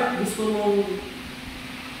 Bakit gusto mong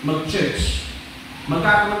mag-church?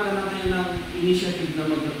 Magkakaroon ka na ngayon ng initiative na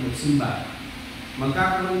magsimba.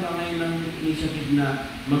 Magkakaroon ka ngayon ng initiative na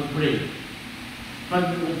mag-pray.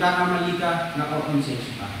 Pag nagkakamali ka,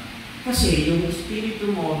 nakakonsensya ka. Kasi yung espiritu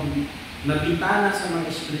mo, nabintana sa mga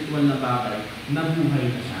spiritual na bagay, nabuhay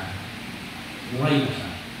na siya. Buhay na siya.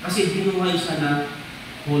 Kasi binuhay siya ng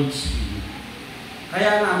Holy Spirit.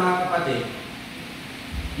 Kaya nga mga kapatid,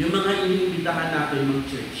 yung mga iniimbitahan natin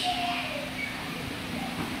mag-church,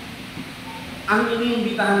 ang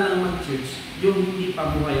iniimbitahan lang mag-church, yung hindi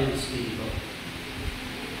pa buhay ng Espiritu.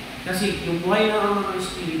 Kasi yung buhay na ang mga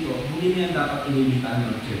Espiritu, hindi niyan dapat iniimbitahan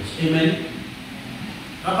mag-church. Amen?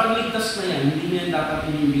 Kapag ligtas na yan, hindi niyan dapat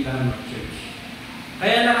iniimbitahan mag-church.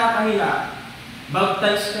 Kaya nakakahiya,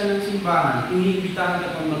 baptize ka ng simbahan, iniimbitahan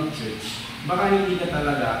ka pang mag-church, baka hindi ka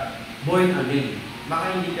talaga born again.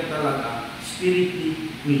 Baka hindi ka talaga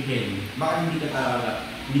spiritually weakened. Baka hindi ka talaga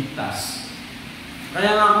ligtas.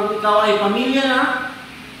 Kaya nga kung ikaw ay pamilya na,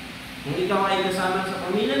 kung ikaw ay kasama sa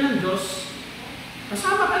pamilya ng Diyos,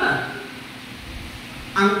 kasama ka na.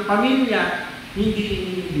 Ang pamilya, hindi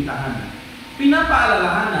iniimbitahan.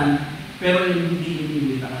 Pinapaalalahanan, pero hindi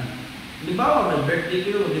iniimbitahan. Halimbawa, may birthday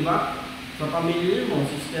kayo, di ba? Sa pamilya mo,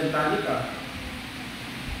 Sister Tanika.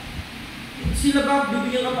 Sila ba,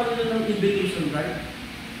 bibigyan ka pa nila ng invitation card?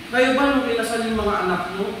 Kayo ba nung kinasal yung mga anak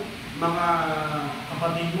mo, mga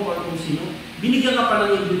kapatid mo, o kung sino, binigyan ka pa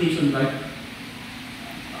ng invitation card?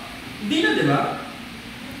 Hindi na, di ba?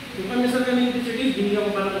 Kung kamisal ka ng invitation card, binigyan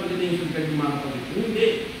ko pa ng invitation card yung mga kapatid mo. Hindi.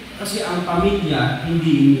 Kasi ang pamilya,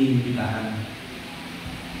 hindi iniimbitahan.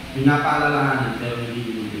 Pinapaalalahanan, pero hindi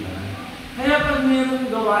iniimbitahan. Kaya pag mayroong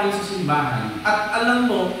gawain sa simbahan, at alam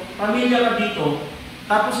mo, pamilya ka dito,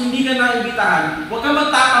 tapos hindi ka naimbitahan, huwag kang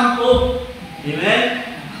magtatampo.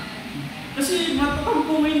 Amen? Kasi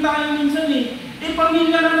matatampuin tayo minsan eh. Eh,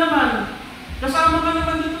 pamilya na naman. Kasama ka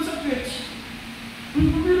naman dito sa church.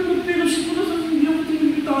 Pero mag-fellowship ko na sa hindi ako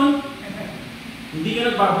tinibitahan. Hindi ka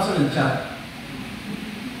nagbabasa ng chat.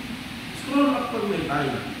 Scroll up pag may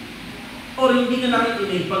time. Or hindi ka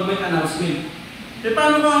nakikinig pag may announcement. Eh,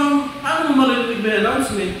 paano mo marinig may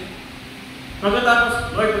announcement?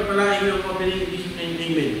 Pagkatapos, Lord, pagpalain mo yung opening edition ng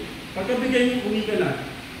Amen. Pagkabigay mo, uwi ka na.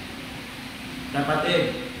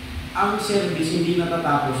 Kapatid, ang service hindi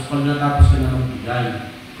natatapos pag natapos ka na magbigay.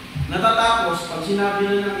 Natatapos pag sinabi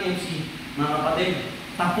na ng MC, mga kapatid,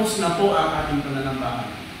 tapos na po ang ating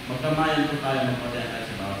pananambahan. Magkamayan po tayo, magpatayan tayo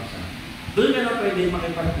sa bawat isa. Doon ka na pwede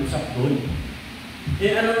makipag-usap doon.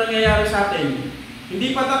 Eh, ano nangyayari sa atin? Hindi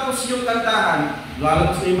pa tapos yung kantahan,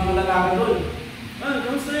 lalabas na yung mga lalaki doon.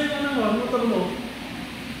 Kamusta yung motor mo?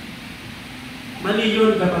 Mali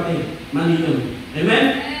yun, kapatid. Mali yun. Amen?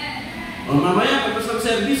 O mamaya, pagkas ng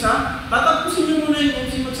service ha, tatapusin nyo muna yung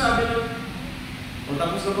MC magsabi ng o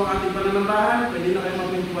tapos na po ang ating pananambahan, pwede na kayo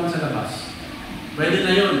magpintuan sa labas. Pwede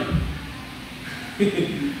na yun.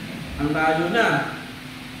 Ang tayo na.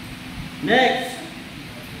 Next.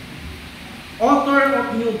 Author of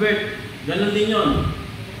new birth. Ganon din yun.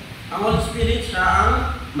 Ang Holy Spirit siya ang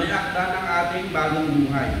may akda ng ating bagong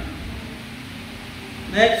buhay.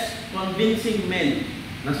 Next, convincing men.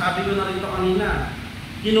 Nasabi ko na rin ito kanina.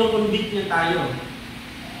 Kinoconvict niya tayo.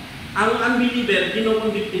 Ang unbeliever,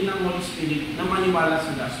 kinoconvict din ng Holy Spirit na maniwala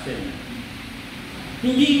sa gospel.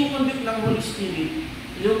 Hindi ko-convict ng Holy Spirit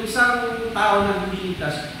yung isang tao na hindi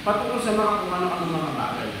ligtas patungkol sa mga kung ano-ano mga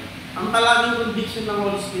bagay. Ang palaging conviction ng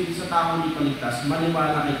Holy Spirit sa tao hindi paligtas,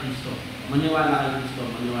 maniwala kay Kristo. Maniwala kay Kristo,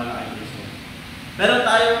 maniwala kay Kristo. Pero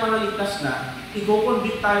tayo mga ligtas na,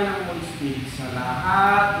 i-convict tayo ng Holy Spirit sa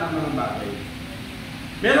lahat ng mga bagay.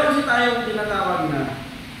 Meron kasi tayong tinatawag na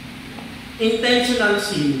intentional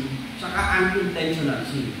sin saka unintentional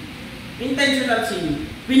sin. Intentional sin,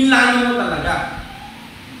 pinlano mo talaga.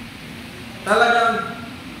 Talagang,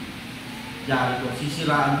 yari ko,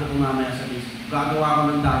 sisiraan ko kung mamaya sa list. Gagawa ko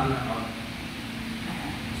ng dating account.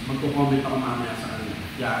 Magko-comment ako mamaya sa kanila.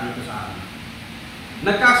 Yari ko sa akin.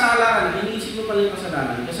 Nagkasala ka na, iniisip mo pala yung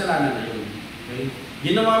kasalanan. Kasalanan na yun. Okay?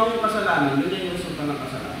 Ginawa mo yung kasalanan, yun yung resulta ng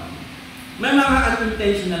kasalanan. May mga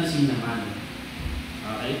unintentional sin naman.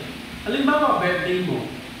 Okay? Halimbawa, birthday mo.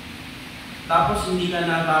 Tapos hindi ka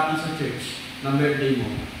nabati sa church ng birthday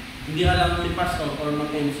mo. Hindi ka lang ni pastor or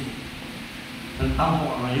mag-MC. Nagtampo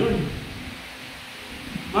ka ngayon.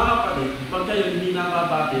 Mga kapatid, pag kayo hindi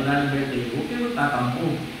nababati dahil birthday mo, huwag kayo magtatampo.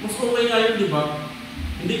 Mas okay nga yun, di ba?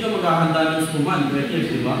 Hindi ka maghahanda ng suman, 20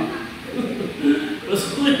 years, di ba? Mas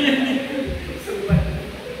okay.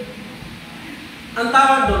 Ang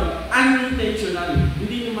tawag doon, unintentional.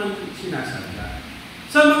 Hindi naman sinasadya.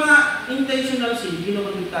 Sa mga intentional sin,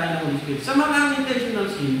 kinukumbit tayo ng Holy Spirit. Sa mga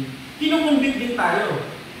unintentional sin, kinukumbit din tayo.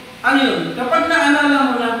 Ano yun? Kapag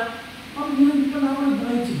naalala mo na, hindi ka lang ako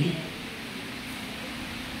nagbayad sa gift.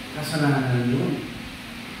 Kasalanan yun.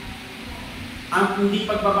 Ang hindi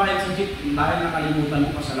pagbabayad sa gift, dahil nakalimutan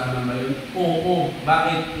mo, kasalanan ba yun? Oo.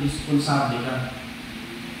 Bakit? Responsable ka.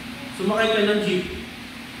 Sumakay ka ng jeep,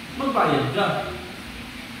 magbayad ka.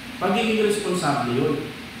 Pagiging responsable yun.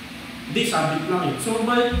 Hindi, sabit lang eh.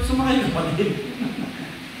 Sumakay ka pa din.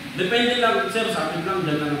 Depende lang, sir, sabit lang,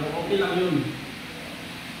 dyan lang ako. Okay lang yun.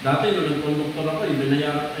 Dati, nung nag-conductor ako,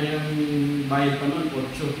 binayaran yung bayad pa nun,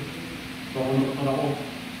 8. Conductor ako.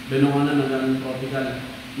 Binungan na ng tropical.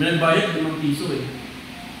 May nagbayad, 5 piso eh.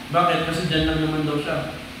 Bakit? Kasi dyan lang naman daw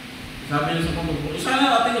siya. Sabi niya sa conductor,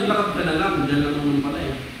 sana ating naglakad ka na lang, dyan lang naman pala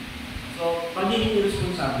eh. So, pagiging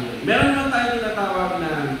irresponsible yun. Meron naman tayo tinatawag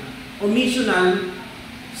na omissional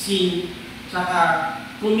sin, saka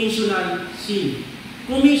commissional sin.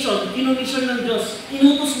 Commission, kinomission ng Diyos,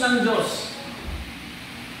 inutos ng Diyos.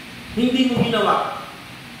 Hindi mo ginawa.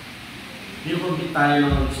 Binukobit tayo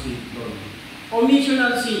ng Holy Spirit doon.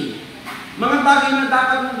 Omissional sin. Mga bagay na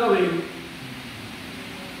dapat mong gawin,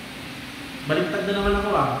 baliktad na naman ako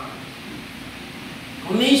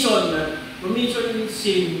Commission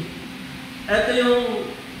sin. Ito yung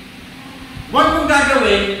huwag mong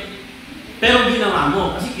gagawin, pero ginawa mo.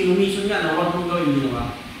 Kasi kinumission nga na huwag mong gawin,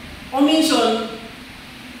 ginawa. Omission,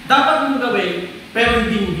 dapat mong gawin, pero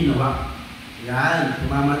hindi mo ginawa. Yan,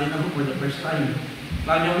 tumama din ako for the first time.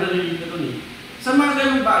 Lagi ako nalilito doon eh. Sa mga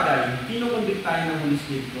ganong bagay, kinukonvict tayo ng Holy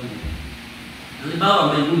Spirit doon. Halimbawa,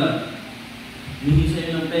 may gulag. Hindi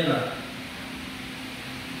sa'yo ng pera.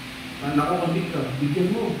 Nakukonvict ka,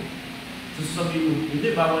 bigyan mo. Sasabihin mo,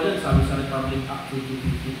 hindi, bawal yan, sabi sa Republic Act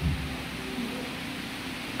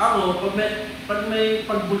 2250. Ako, pag may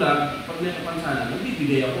pagbulag, pag may kapansanan,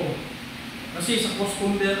 nagbibigay ako. Kasi sa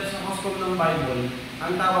custom ng Bible,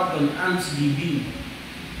 ang tawag doon, almsgiving.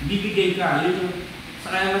 Bibigay ka. Yun yung, sa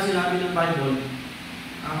kaya nga sinabi ng Bible,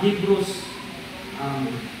 Hebrews,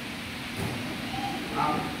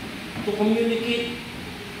 to communicate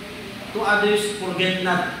to others, forget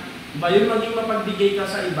not. Diba, yung maging mapagbigay ka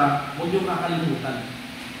sa iba, huwag yung kakalimutan.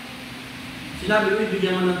 Sinabi mo,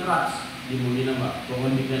 ibigyan mo ng trust. Hindi mo ginawa.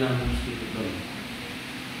 Kukundi ka ng Holy Spirit doon.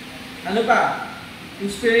 Ano pa?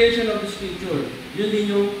 Inspiration of the Scripture. Yun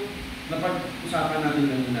din yung napag-usapan natin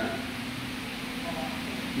kanina.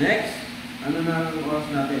 Next, ano na ang oras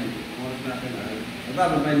natin? Oras natin ay, ito,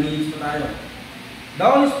 mag 5 minutes pa tayo. The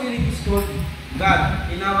Holy Spirit is called God.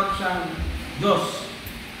 Tinawag siyang Diyos.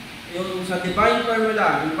 Yung sa divine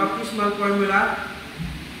formula, yung baptismal formula,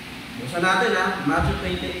 buksan natin Matthew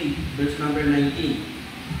 28, verse number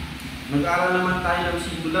 19. Mag-aaral naman tayo ng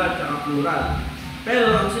singular at plural.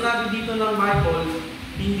 Pero ang sinabi dito ng Bible,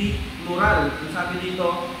 hindi plural. Ang sabi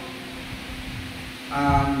dito,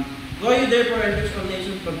 go ye therefore and teach all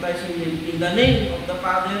nations, baptizing them in the name of the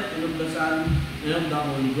Father, and of the Son, and of the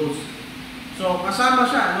Holy Ghost. So, kasama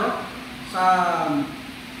siya, no? Sa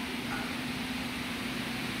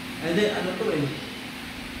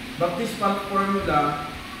baptismal formula,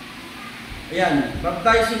 ayan,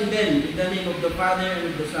 baptizing them in the name of the Father,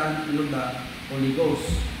 and of the Son, and of the Holy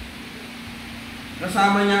Ghost.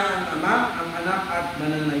 Kasama niya ang Ama, ang Anak, at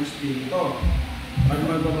Banal na Espiritu. Pag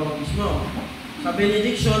magbabautismo. Sa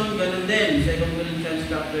benediction, ganun din. 2 Corinthians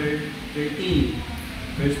chapter 13,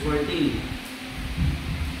 verse 14.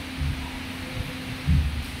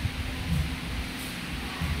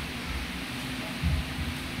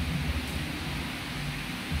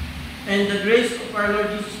 And the grace of our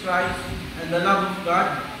Lord Jesus Christ and the love of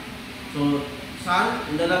God, so Son,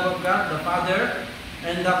 and the love of God, the Father,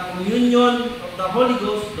 and the communion of the Holy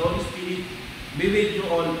Ghost, the Holy Spirit, be with you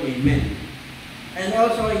all. Amen. And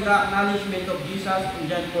also in the acknowledgement of Jesus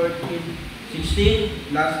in John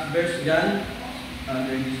 14:16, last verse dyan,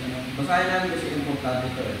 basahin natin kasi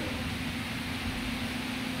importante ito.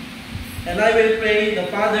 And I will pray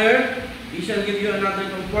the Father, He shall give you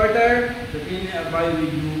another comforter, that He may abide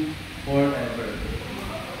with you forever.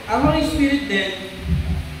 Ang Holy Spirit then,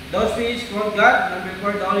 the Holy Spirit is called God. Number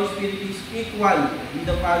 4, the Holy Spirit is equal with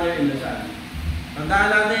the Father and the Son. Tandaan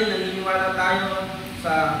natin, naniniwala tayo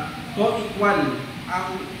sa co-equal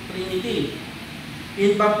ang Trinity.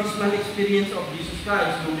 In baptismal experience of Jesus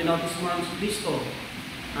Christ, nung binautismo si Kristo,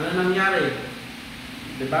 ano nangyari?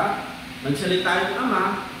 Diba? Nagsalita yung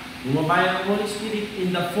Ama, bumabaya ang Holy Spirit in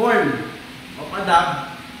the form of a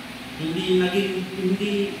dove. Hindi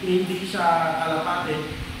siya kalapate.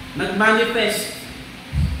 Nag-manifest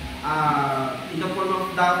in the form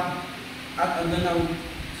of dove at ang ganang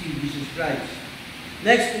si Jesus Christ.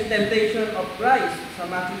 Next, in temptation of Christ, sa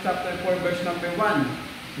Matthew chapter 4, verse number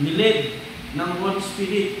 1, nilid ng Holy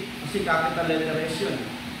Spirit, kasi capital letter S yun.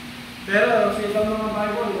 Pero sa ibang mga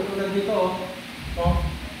Bible, katulad nito, Oh,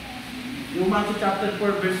 yung Matthew chapter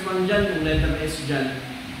 4 verse 1 dyan, yung letter S dyan,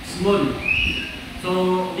 small. So,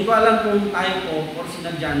 di ko alam kung tayo po or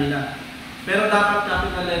sinadya nila. Pero dapat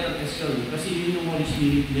capital letter S yun. Kasi yun yung Holy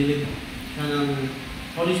Spirit, nilig siya ng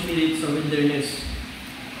Holy Spirit sa wilderness.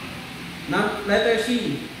 Now, letter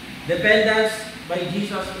C, dependence by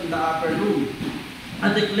Jesus in the upper room.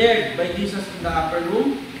 And declared by Jesus in the upper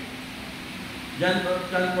room. John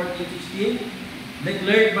 14:16.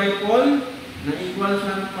 Declared by Paul, na equal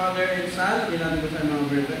siya ng Father and Son. Ginamit ko sa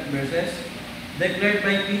mga verses. Declared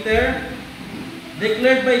by Peter.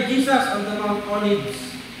 Declared by Jesus on the Mount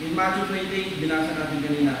Olives. In Matthew 20, binasa natin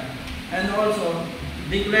kanina. And also,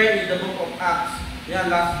 declared in the book of Acts. Yan,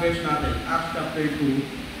 last verse natin. Acts chapter 2.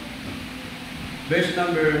 Verse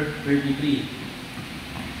number 33.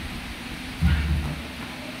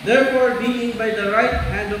 Therefore, being by the right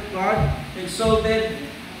hand of God, exalted,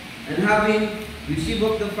 and having received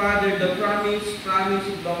of the Father the promise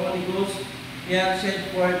of the Holy Ghost, He hath sent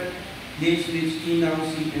forth this which ye now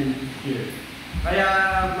see and hear. Kaya,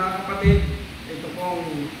 mga kapatid, ito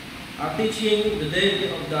pong teaching the deity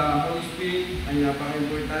of the Holy Spirit ay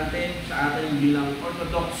napaka-importante sa atin bilang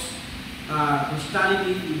Orthodox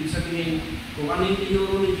Christianity. Ibig sabihin, kung ano yung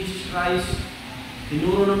tinuro ni Jesus Christ,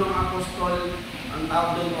 tinuro ng mga apostol, ang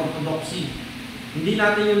tawag doon Orthodoxy. Hindi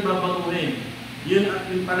natin yung babaguhin. Yun at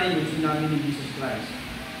yun pa rin yung sinabi ni Jesus Christ.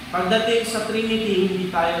 Pagdating sa Trinity,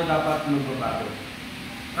 hindi tayo dapat magbabago.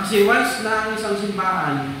 Kasi once na ang isang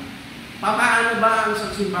simbahan, paano ba ang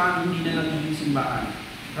isang simbahan hindi na nagiging simbahan?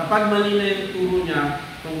 Kapag mali na yung turo niya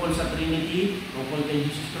tungkol sa Trinity, tungkol kay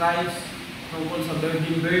Jesus Christ, tungkol sa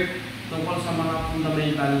virgin birth, tungkol sa mga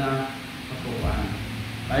fundamental na katuruan.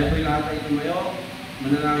 Tayo po'y lahat ay tumayo,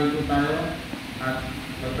 manalangin po tayo, at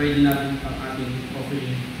pwede natin ang ating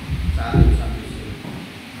offering sa ating Sunday.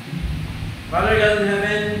 Father God in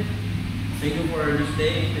heaven, thank you for this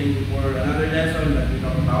day. Thank you for another lesson that we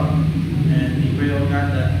talk about. And we pray, oh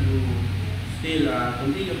God, that you still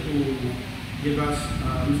continue to give us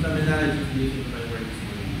wisdom and knowledge to listen to thy word this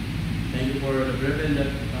morning. Thank you for the brethren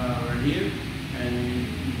that are here. And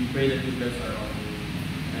we pray that you bless our offering.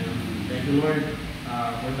 And thank you, Lord,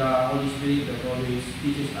 for the Holy Spirit that always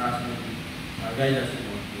teaches us and guide us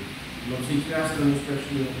in all truth. Lord, since we ask them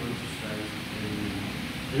especially of Jesus Christ.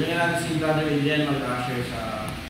 Tulungan natin si Brother Adrian mag-usher sa